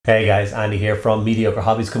Hey guys, Andy here from Mediocre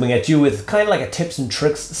Hobbies, coming at you with kind of like a tips and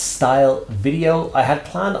tricks style video. I had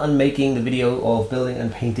planned on making the video of building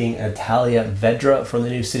and painting a Tahlia Vedra from the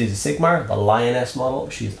new Cities of Sigmar, the Lioness model.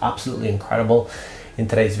 She's absolutely incredible in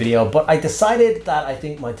today's video, but I decided that I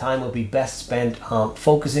think my time will be best spent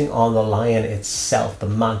focusing on the lion itself, the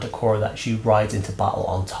manticore that she rides into battle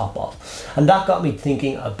on top of. And that got me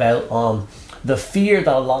thinking about the fear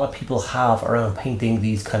that a lot of people have around painting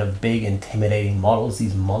these kind of big, intimidating models,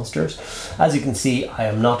 these monsters. As you can see, I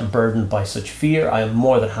am not burdened by such fear. I am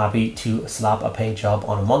more than happy to slap a paint job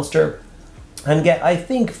on a monster and get, I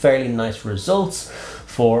think, fairly nice results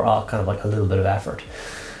for kind of like a little bit of effort.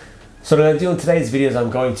 So what I'm going to do in today's video is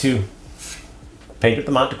I'm going to paint up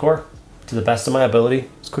the manticore to the best of my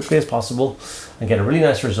ability as quickly as possible and get a really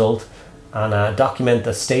nice result, and document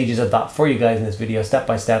the stages of that for you guys in this video step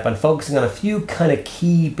by step, and focusing on a few kind of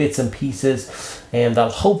key bits and pieces and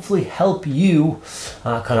that'll hopefully help you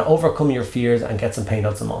kind of overcome your fears and get some paint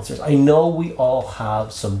on some monsters. I know we all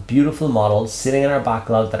have some beautiful models sitting in our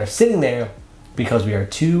backlog that are sitting there because we are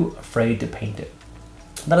too afraid to paint it.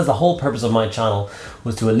 That is the whole purpose of my channel,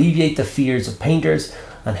 was to alleviate the fears of painters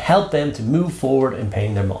and help them to move forward in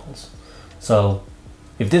painting their models. So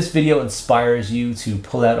if this video inspires you to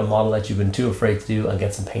pull out a model that you've been too afraid to do and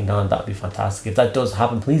get some paint on, that'd be fantastic. If that does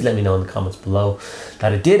happen, please let me know in the comments below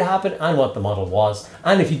that it did happen and what the model was.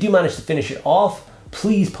 And if you do manage to finish it off,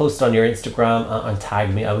 please post it on your Instagram and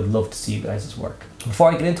tag me. I would love to see you guys' work.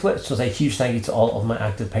 Before I get into it, just want to say a huge thank you to all of my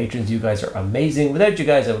active patrons. You guys are amazing. Without you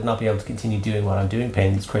guys, I would not be able to continue doing what I'm doing,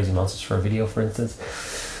 painting these crazy monsters for a video, for instance.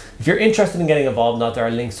 If you're interested in getting involved, now there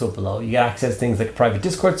are links to it below. You get access to things like a private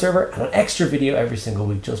Discord server and an extra video every single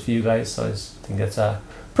week just for you guys. So I think that's a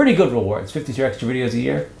pretty good reward. It's 52 extra videos a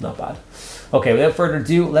year, not bad. Okay, without further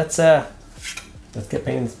ado, let's get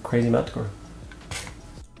painting this crazy manticore.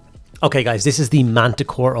 Okay guys, this is the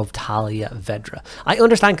manticore of Tahlia Vedra. I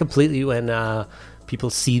understand completely when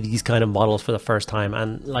people see these kind of models for the first time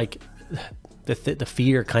and like the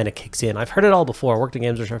fear kind of kicks in. I've heard it all before. I worked in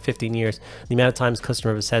games for 15 years. The amount of times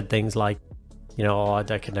customers have said things like, you know, oh,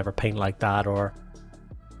 I could never paint like that, or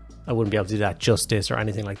I wouldn't be able to do that justice, or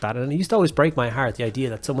anything like that. And it used to always break my heart, the idea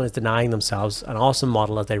that someone is denying themselves an awesome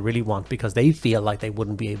model that they really want because they feel like they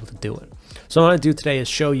wouldn't be able to do it. So what I'm going to do today is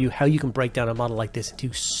show you how you can break down a model like this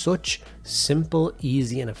into such simple,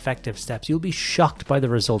 easy, and effective steps. You'll be shocked by the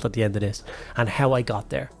result at the end of this and how I got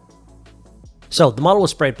there. So the model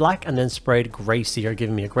was sprayed black and then sprayed grey sear,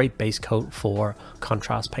 giving me a great base coat for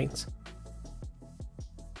contrast paints.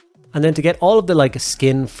 And then to get all of the like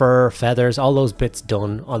skin, fur, feathers, all those bits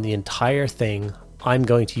done on the entire thing, I'm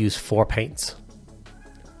going to use 4 paints.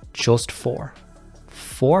 Just 4.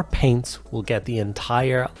 4 paints will get the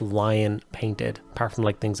entire lion painted, apart from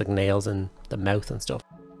like things like nails and the mouth and stuff.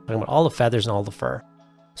 I'm talking about all the feathers and all the fur.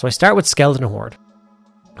 So I start with skeleton horde,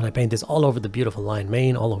 and I paint this all over the beautiful lion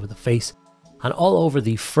mane, all over the face, and all over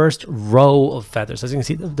the first row of feathers. As you can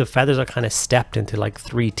see, the feathers are kind of stepped into like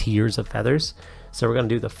 3 tiers of feathers. So we're going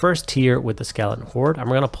to do the first tier with the skeleton horde, and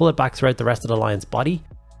we're going to pull it back throughout the rest of the lion's body,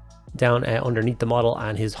 down underneath the model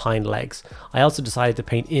and his hind legs. I also decided to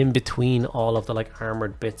paint in between all of the like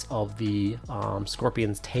armored bits of the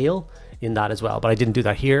scorpion's tail in that as well, but I didn't do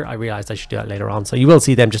that here. I realized I should do that later on. So you will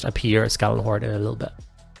see them just appear as skeleton horde in a little bit.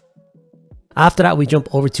 After that, we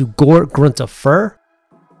jump over to gore grunt of fur.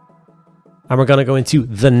 And we're going to go into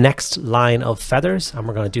the next line of feathers, and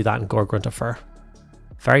we're going to do that in gore grunt of fur.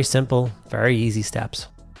 Very simple, very easy steps.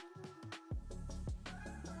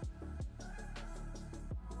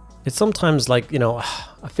 It's sometimes like, you know,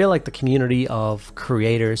 I feel like the community of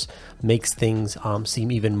creators makes things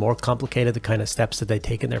seem even more complicated, the kind of steps that they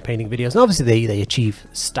take in their painting videos. And obviously they achieve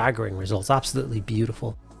staggering results, absolutely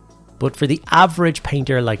beautiful. But for the average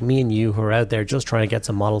painter like me and you who are out there just trying to get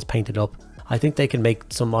some models painted up, I think they can make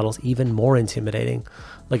some models even more intimidating.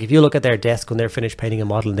 Like if you look at their desk when they're finished painting a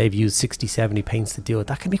model and they've used 60, 70 paints to do it,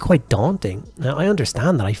 that can be quite daunting. Now I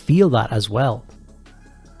understand that, I feel that as well.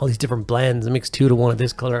 All these different blends, mix 2 to 1 of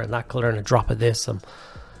this color and that color and a drop of this. Can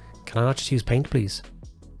I not just use paint, please?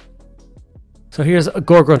 So here's a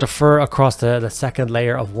gore grunt of fur across the second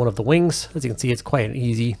layer of one of the wings. As you can see, it's quite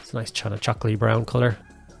easy. It's a nice kind of chocolatey brown color.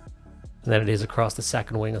 And then it is across the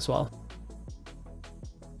second wing as well.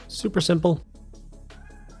 Super simple.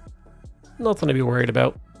 Nothing to be worried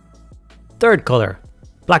about. Third color,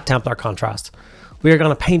 Black Templar contrast. We are going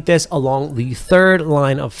to paint this along the third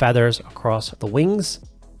line of feathers across the wings.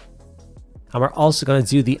 And we're also going to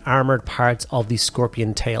do the armored parts of the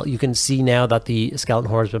scorpion tail. You can see now that the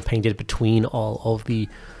skeleton horde has been painted between all of the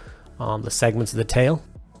segments of the tail,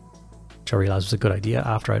 which I realized was a good idea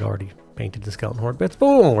after I'd already painted the skeleton horde bits, but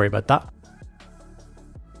we won't worry about that.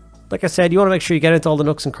 Like I said, you want to make sure you get into all the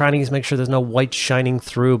nooks and crannies, make sure there's no white shining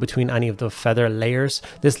through between any of the feather layers.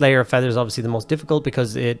 This layer of feather is obviously the most difficult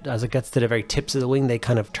because as it gets to the very tips of the wing, they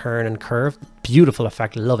kind of turn and curve. Beautiful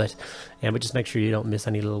effect, love it. But just make sure you don't miss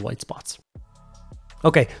any little white spots.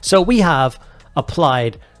 Okay, so we have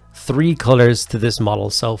applied 3 colors to this model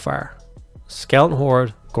so far. Skeleton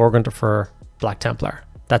Horde, Gorgon Fur, Black Templar.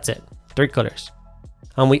 That's it, 3 colors.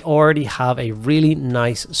 And we already have a really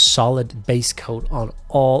nice solid base coat on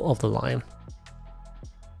all of the line.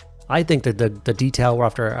 I think that the detail we're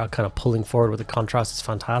after kind of pulling forward with the contrast is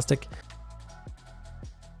fantastic.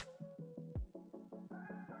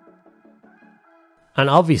 And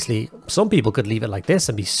obviously some people could leave it like this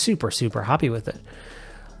and be super happy with it.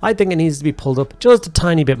 I think it needs to be pulled up just a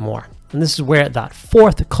tiny bit more. And this is where that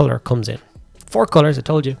 4th color comes in. 4 colors, I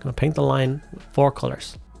told you, I'm gonna paint the line with 4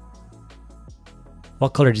 colors.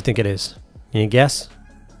 What color do you think it is? Can you guess?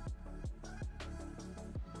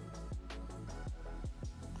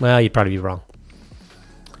 Well, you'd probably be wrong.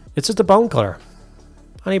 It's just a bone color.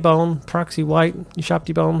 Any bone, proxy white,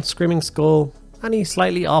 Shapty bone, screaming skull, any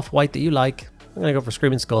slightly off white that you like. I'm gonna go for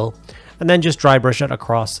screaming skull. And then just dry brush it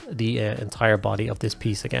across the entire body of this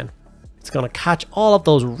piece again. It's gonna catch all of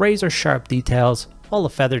those razor sharp details, all the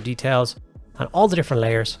feather details, and all the different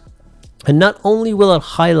layers. And not only will it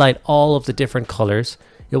highlight all of the different colors,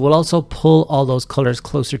 it will also pull all those colors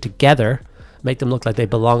closer together, make them look like they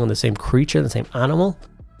belong on the same creature, the same animal.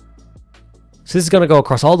 So this is going to go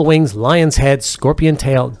across all the wings, lion's head, scorpion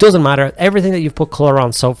tail, doesn't matter. Everything that you've put color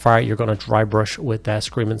on so far, you're going to dry brush with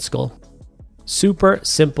Screaming Skull. Super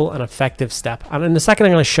simple and effective step. And in a second,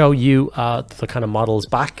 I'm going to show you the kind of models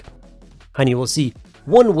back, and you will see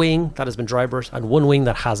one wing that has been dry brushed and one wing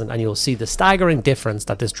that hasn't, and you'll see the staggering difference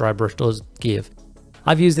that this dry brush does give.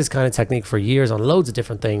 I've used this kind of technique for years on loads of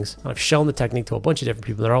different things, and I've shown the technique to a bunch of different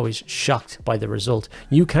people. They're always shocked by the result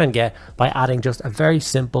you can get by adding just a very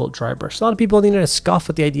simple dry brush. A lot of people need to scoff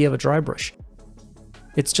at the idea of a dry brush.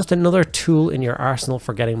 It's just another tool in your arsenal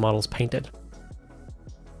for getting models painted.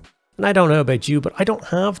 And I don't know about you, but I don't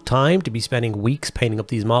have time to be spending weeks painting up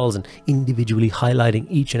these models and individually highlighting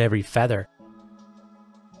each and every feather.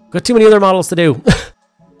 Got too many other models to do.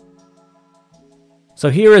 So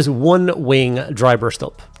here is one wing dry brushed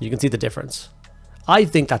up. You can see the difference. I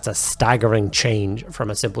think that's a staggering change from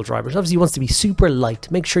a simple dry brush. Obviously, you want it to be super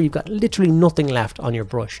light. Make sure you've got literally nothing left on your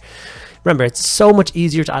brush. Remember, it's so much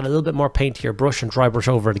easier to add a little bit more paint to your brush and dry brush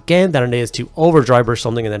over it again than it is to over dry brush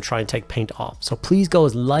something and then try and take paint off. So please go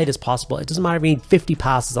as light as possible. It doesn't matter if you need 50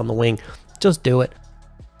 passes on the wing. Just do it.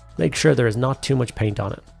 Make sure there is not too much paint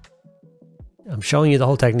on it. I'm showing you the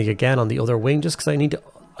whole technique again on the other wing just because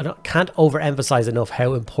I can't overemphasize enough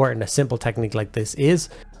how important a simple technique like this is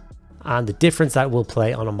and the difference that will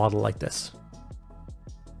play on a model like this.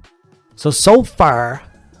 So far,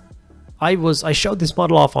 I showed this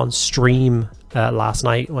model off on stream last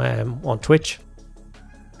night on Twitch,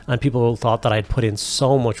 and people thought that I'd put in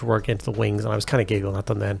so much work into the wings, and I was kind of giggling at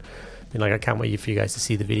them then, being like, I can't wait for you guys to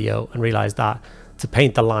see the video and realize that to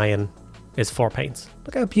paint the lion is 4 paints.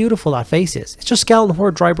 Look how beautiful that face is. It's just Skeleton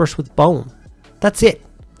Horde dry brush with bone. That's it.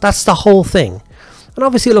 That's the whole thing. And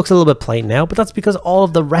obviously it looks a little bit plain now, but that's because all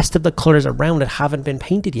of the rest of the colors around it haven't been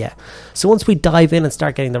painted yet. So once we dive in and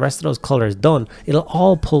start getting the rest of those colors done, it'll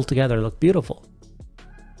all pull together and look beautiful.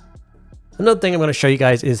 Another thing I'm going to show you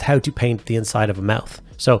guys is how to paint the inside of a mouth.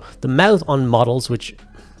 So the mouth on models, which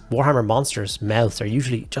Warhammer monsters' mouths are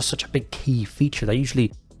usually just such a big key feature. They're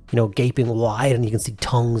usually, you know, gaping wide, and you can see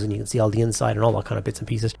tongues and you can see all the inside and all that kind of bits and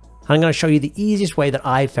pieces. And I'm going to show you the easiest way that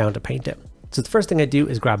I found to paint it. So the first thing I do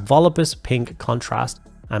is grab Volupus Pink Contrast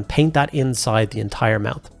and paint that inside the entire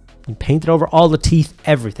mouth. You paint it over all the teeth,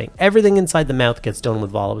 everything. Everything inside the mouth gets done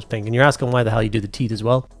with Volupus Pink. And you're asking why the hell you do the teeth as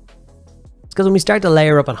well? It's because when we start to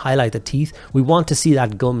layer up and highlight the teeth, we want to see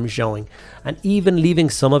that gum showing. And even leaving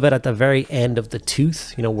some of it at the very end of the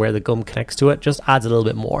tooth, you know, where the gum connects to it, just adds a little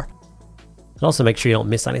bit more. And also make sure you don't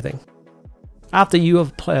miss anything. After you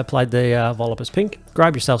have applied the Volupus Pink,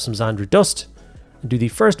 grab yourself some Xandru Dust and do the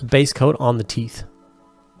first base coat on the teeth.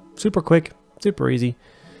 Super quick, super easy.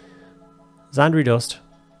 Xandru Dust,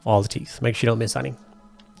 all the teeth. Make sure you don't miss any.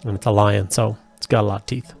 And it's a lion, so it's got a lot of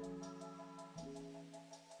teeth.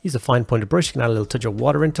 Use a fine pointed brush. You can add a little touch of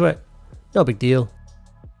water into it. No big deal.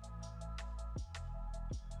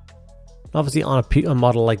 Obviously on a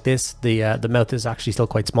model like this, the mouth is actually still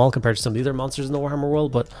quite small compared to some of the other monsters in the Warhammer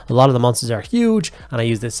world, but a lot of the monsters are huge, and I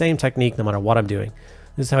use the same technique no matter what I'm doing.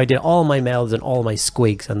 This is how I did all my mouths and all my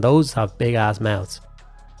squigs, and those have big ass mouths.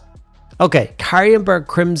 Okay, Carrienberg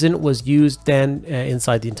Crimson was used then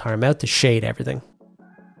inside the entire mouth to shade everything.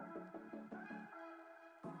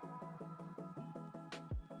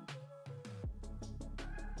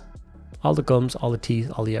 All the gums, all the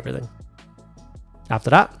teeth, all the everything. After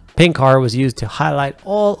that, pink color was used to highlight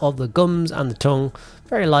all of the gums and the tongue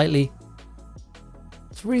very lightly.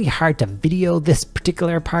 It's really hard to video this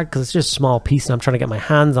particular part because it's just a small piece and I'm trying to get my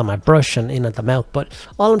hands on my brush and in at the mouth, but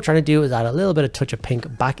all I'm trying to do is add a little bit of touch of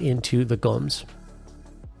pink back into the gums.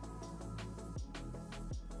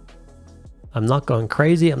 I'm not going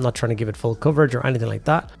crazy, I'm not trying to give it full coverage or anything like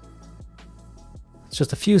that. It's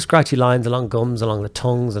just a few scratchy lines along gums, along the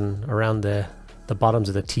tongues and around the bottoms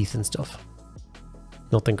of the teeth and stuff.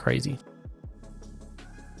 Nothing crazy.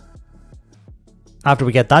 After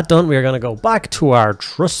we get that done, we're going to go back to our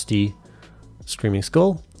trusty Screaming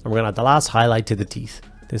Skull. And we're going to add the last highlight to the teeth.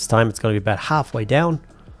 This time it's going to be about halfway down.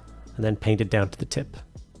 And then paint it down to the tip.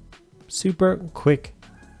 Super quick.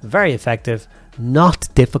 Very effective.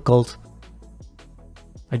 Not difficult.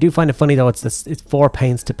 I do find it funny though, it's 4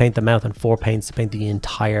 paints to paint the mouth and 4 paints to paint the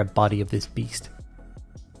entire body of this beast.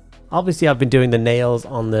 Obviously I've been doing the nails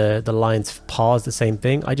on the lion's paws, the same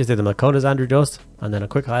thing. I just did the Makota's Andrew Dust and then a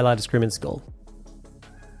quick highlight of Screaming Skull.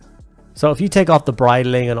 So if you take off the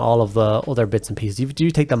bridling and all of the other bits and pieces, if you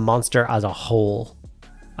take the monster as a whole,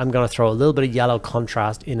 I'm going to throw a little bit of yellow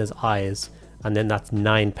contrast in his eyes, and then that's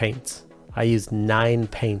 9 paints. I used 9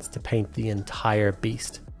 paints to paint the entire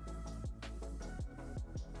beast.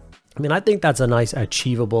 I mean, I think that's a nice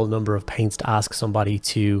achievable number of paints to ask somebody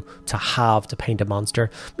to have to paint a monster.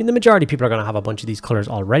 I mean, the majority of people are going to have a bunch of these colors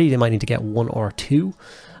already. They might need to get 1 or 2.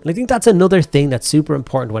 And I think that's another thing that's super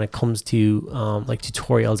important when it comes to like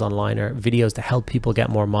tutorials online or videos to help people get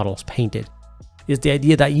more models painted. Is the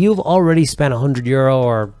idea that you've already spent €100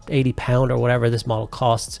 or £80 or whatever this model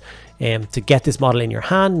costs to get this model in your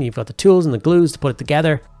hand. And you've got the tools and the glues to put it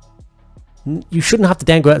together. You shouldn't have to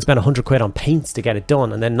then go out and spend £100 on paints to get it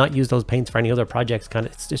done and then not use those paints for any other projects.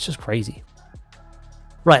 It's just crazy.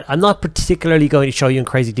 Right, I'm not particularly going to show you in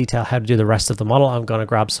crazy detail how to do the rest of the model. I'm going to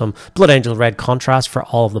grab some Blood Angel Red contrast for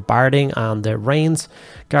all of the barding and the reins.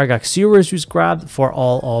 Gargak Sewers was grabbed for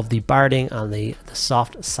all of the barding and the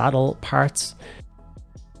soft saddle parts.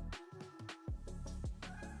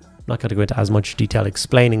 I'm not going to go into as much detail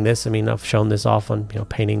explaining this. I mean, I've shown this off on,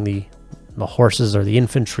 painting the horses or the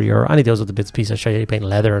infantry or any of those other bits and pieces. I show you paint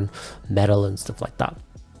leather and metal and stuff like that.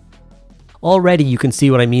 Already you can see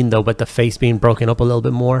what I mean though, but the face being broken up a little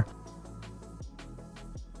bit more.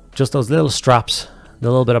 Just those little straps, the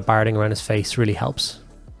little bit of barding around his face really helps.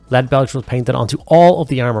 Lead belch was painted onto all of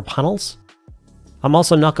the armor panels. I'm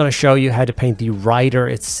also not going to show you how to paint the rider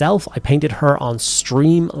itself. I painted her on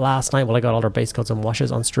stream last night. Well, I got all her base coats and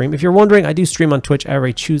washes on stream. If you're wondering, I do stream on Twitch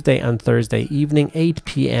every Tuesday and Thursday evening, 8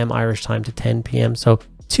 PM Irish time to 10 PM. So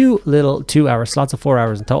 2 little 2-hour slots of 4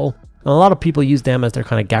 hours in total. And a lot of people use them as their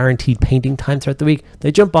kind of guaranteed painting time throughout the week.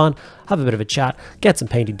 They jump on, have a bit of a chat, get some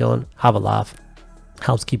painting done, have a laugh.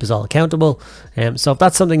 Helps keep us all accountable. So if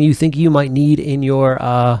that's something you think you might need in your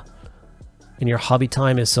hobby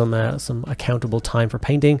time, is some accountable time for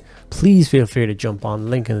painting, please feel free to jump on.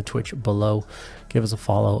 Link in the Twitch below. Give us a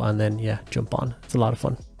follow and then yeah, jump on. It's a lot of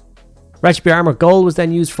fun. Recipe Armor Gold was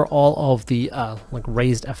then used for all of the like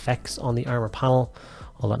raised effects on the armor panel.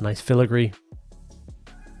 All that nice filigree.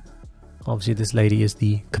 Obviously this lady is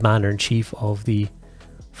the commander-in-chief of the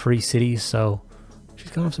free cities, so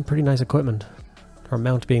she's gonna have some pretty nice equipment. Her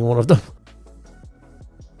mount being one of them.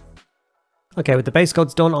 Okay, with the base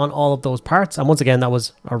coats done on all of those parts, and once again that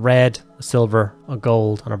was a red, a silver, a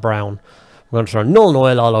gold and a brown. We're going to throw Null and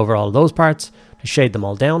Oil all over all of those parts to shade them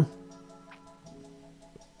all down.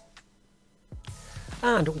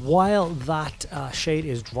 And while that shade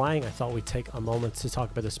is drying, I thought we'd take a moment to talk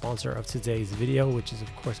about the sponsor of today's video, which is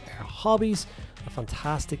of course our Hobbies, a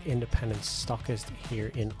fantastic independent stockist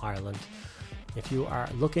here in Ireland. If you are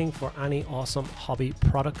looking for any awesome hobby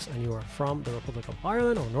products and you are from the Republic of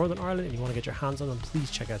Ireland or Northern Ireland and you want to get your hands on them, please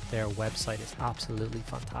check out their website. It's absolutely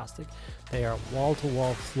fantastic. They are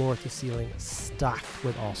wall-to-wall, floor-to-ceiling, stacked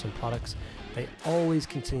with awesome products. They always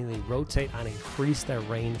continually rotate and increase their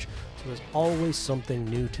range, so there's always something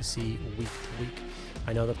new to see week to week.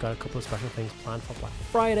 I know they've got a couple of special things planned for Black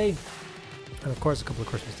Friday, and of course a couple of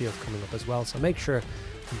Christmas deals coming up as well, so make sure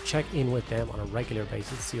you check in with them on a regular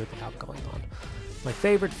basis to see what they have going on. My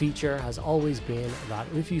favorite feature has always been that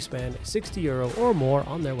if you spend €60 or more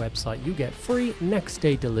on their website, you get free next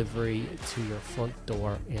day delivery to your front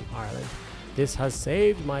door in Ireland. This has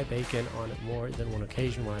saved my bacon on more than one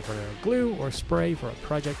occasion when I've run out of glue or spray for a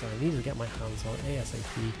project that I need to get my hands on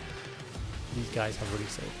ASAP. These guys have really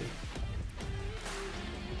saved me.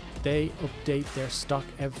 They update their stock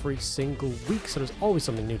every single week, so there's always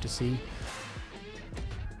something new to see.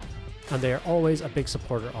 and they are always a big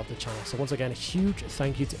supporter of the channel. So once again, a huge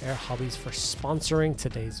thank you to Air Hobbies for sponsoring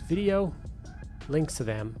today's video. Links to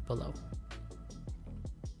them below.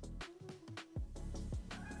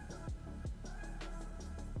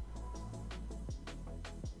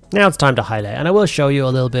 Now it's time to highlight, and I will show you a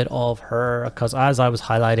little bit of her, because as I was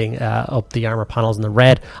highlighting up the armor panels in the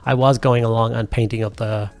red, I was going along and painting up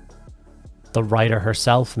the rider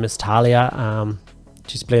herself, Miss Tahlia.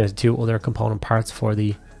 She's split into two other component parts for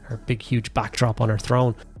her big huge backdrop on her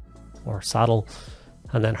throne or saddle,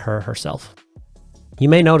 and then herself. You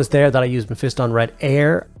may notice there that I used Mephisto Red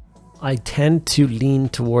Air. I tend to lean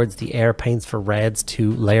towards the air paints for reds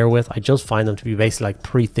to layer with. I just find them to be basically like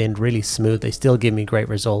pre-thinned, really smooth. They still give me great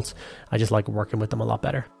results. I just like working with them a lot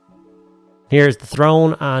better. Here's the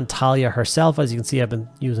throne and Tahlia herself. As you can see, I've been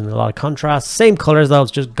using a lot of contrast. Same colors though, it's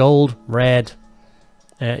just gold, red.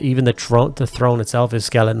 Even the throne itself is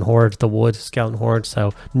skeleton horde, the wood skeleton horde.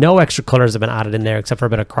 So no extra colors have been added in there except for a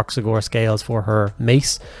bit of Croxagore scales for her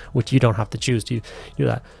mace, which you don't have to choose to do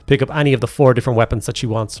that. Pick up any of the 4 different weapons that she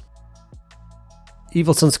wants.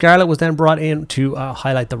 Evil Sun Scarlet was then brought in to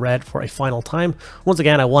highlight the red for a final time. Once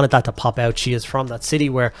again, I wanted that to pop out. She is from that city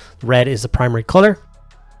where red is the primary color.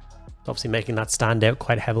 Obviously making that stand out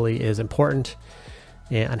quite heavily is important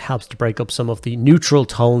and helps to break up some of the neutral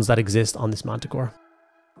tones that exist on this manticore.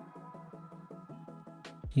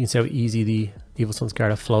 You can see how easy the Evil Sun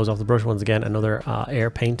Scarlet flows off the brush. Once again, another air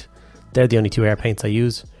paint. They're the only 2 air paints I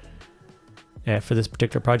use for this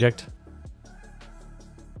particular project.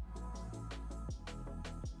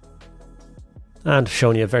 And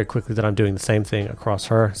showing you very quickly that I'm doing the same thing across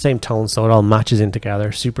her. Same tone, so it all matches in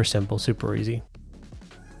together. Super simple, super easy.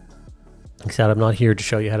 Except I'm not here to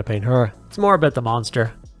show you how to paint her. It's more about the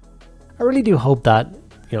monster. I really do hope that,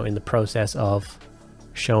 you know, in the process of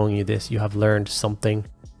showing you this, you have learned something.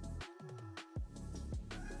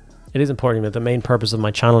 It is important that the main purpose of my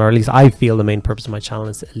channel, or at least I feel the main purpose of my channel,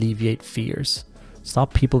 is to alleviate fears.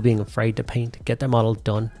 Stop people being afraid to paint. Get their model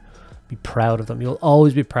done. Be proud of them. You'll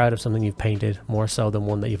always be proud of something you've painted, more so than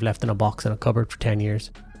one that you've left in a box in a cupboard for 10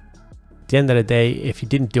 years. At the end of the day, if you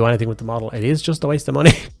didn't do anything with the model, it is just a waste of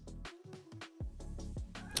money.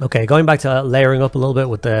 Okay, going back to layering up a little bit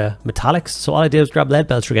with the metallics. So all I did was grab Lead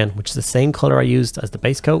Belcher again, which is the same color I used as the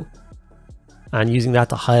base coat, and using that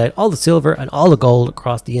to highlight all the silver and all the gold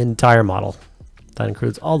across the entire model. That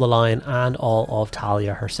includes all the line and all of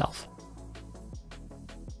Tahlia herself.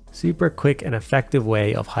 Super quick and effective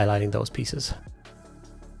way of highlighting those pieces.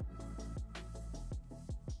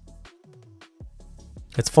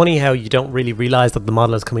 It's funny how you don't really realize that the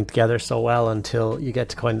model is coming together so well until you get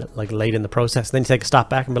to kind of like late in the process. And then you take a step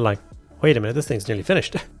back and be like, wait a minute, this thing's nearly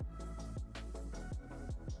finished.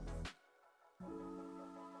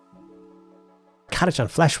 Catachan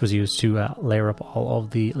flesh was used to layer up all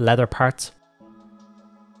of the leather parts.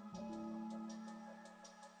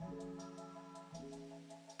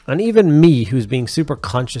 And even me, who's being super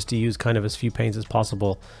conscious to use kind of as few paints as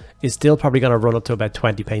possible, is still probably going to run up to about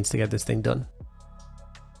 20 paints to get this thing done.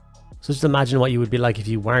 So just imagine what you would be like if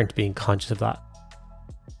you weren't being conscious of that.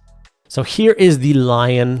 So here is the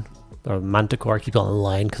lion, or manticore. I keep calling it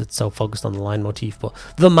lion because it's so focused on the lion motif, but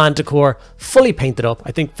the manticore fully painted up.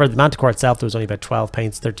 I think for the manticore itself, there was only about 12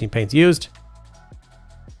 paints, 13 paints used.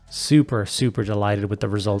 Super, super delighted with the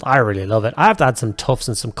result. I really love it. I have to add some tufts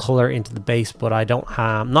and some color into the base, but I don't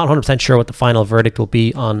have, I'm not 100% sure what the final verdict will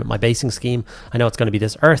be on my basing scheme. I know it's going to be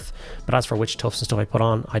this earth, but as for which tufts and stuff I put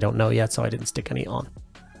on, I don't know yet, so I didn't stick any on.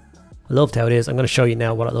 I loved how it is. I'm going to show you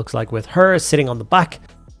now what it looks like with her sitting on the back.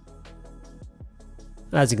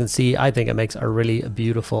 As you can see, I think it makes a really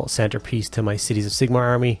beautiful centerpiece to my Cities of Sigmar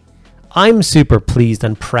army. I'm super pleased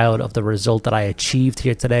and proud of the result that I achieved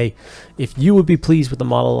here today. If you would be pleased with the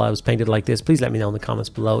model I was painted like this, please let me know in the comments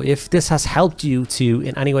below. If this has helped you to,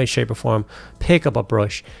 in any way, shape or form, pick up a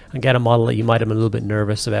brush and get a model that you might have been a little bit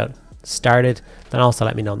nervous about started, then also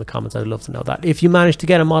let me know in the comments. I'd love to know that. If you managed to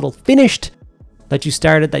get a model finished that you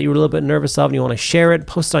started that you were a little bit nervous of and you want to share it,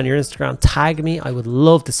 post it on your Instagram, tag me. I would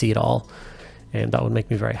love to see it all, and that would make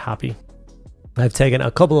me very happy. I've taken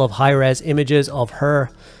a couple of high-res images of her.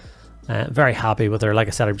 Very happy with her. Like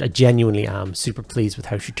I said, I genuinely am super pleased with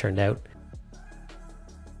how she turned out.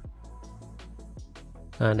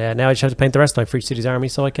 And now I just have to paint the rest of my Free Cities army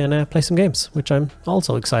so I can play some games, which I'm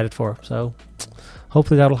also excited for. So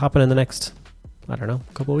hopefully that'll happen in the next, I don't know,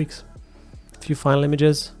 couple of weeks. A few final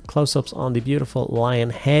images, close-ups on the beautiful lion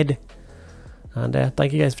head. And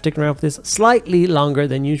thank you guys for sticking around for this slightly longer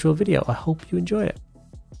than usual video. I hope you enjoy it.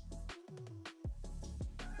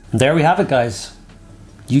 There we have it, guys.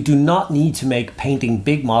 You do not need to make painting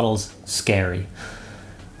big models scary.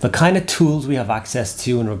 the kind of tools we have access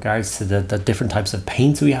to in regards to the different types of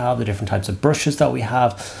paints we have, the different types of brushes that we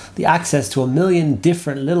have, the access to a million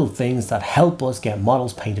different little things that help us get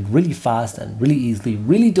models painted really fast and really easily,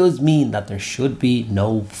 really does mean that there should be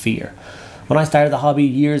no fear. When I started the hobby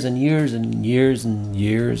years and years and years and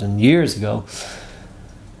years and years ago,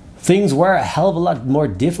 things were a hell of a lot more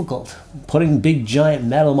difficult. Putting big giant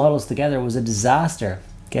metal models together was a disaster.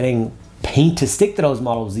 Getting paint to stick to those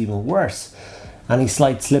models was even worse. Any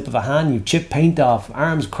slight slip of a hand, you chip paint off,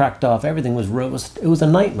 arms cracked off, everything was it was a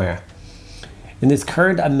nightmare. In this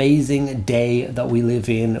current amazing day that we live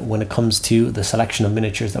in when it comes to the selection of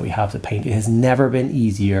miniatures that we have to paint, it has never been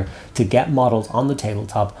easier to get models on the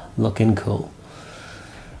tabletop looking cool.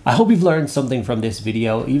 I hope you've learned something from this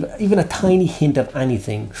video, even a tiny hint of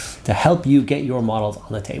anything to help you get your models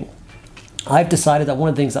on the table. I've decided that one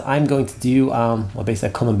of the things that I'm going to do, well,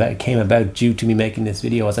 basically came about due to me making this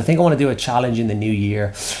video, is I think I want to do a challenge in the new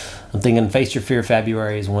year. I'm thinking Face Your Fear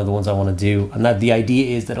February is one of the ones I want to do, and that the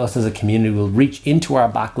idea is that us as a community will reach into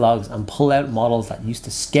our backlogs and pull out models that used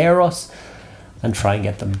to scare us and try and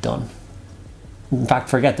get them done. In fact,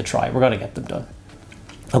 forget the try, we're going to get them done.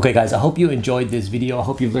 Okay guys, I hope you enjoyed this video. I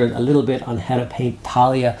hope you've learned a little bit on how to paint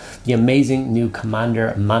Tahlia, the amazing new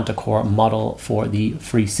Commander Manticore model for the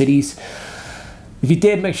free cities. If you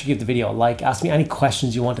did, make sure you give the video a like. Ask me any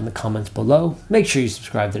questions you want in the comments below. Make sure you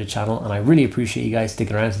subscribe to the channel, and I really appreciate you guys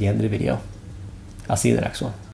sticking around to the end of the video. I'll see you in the next one.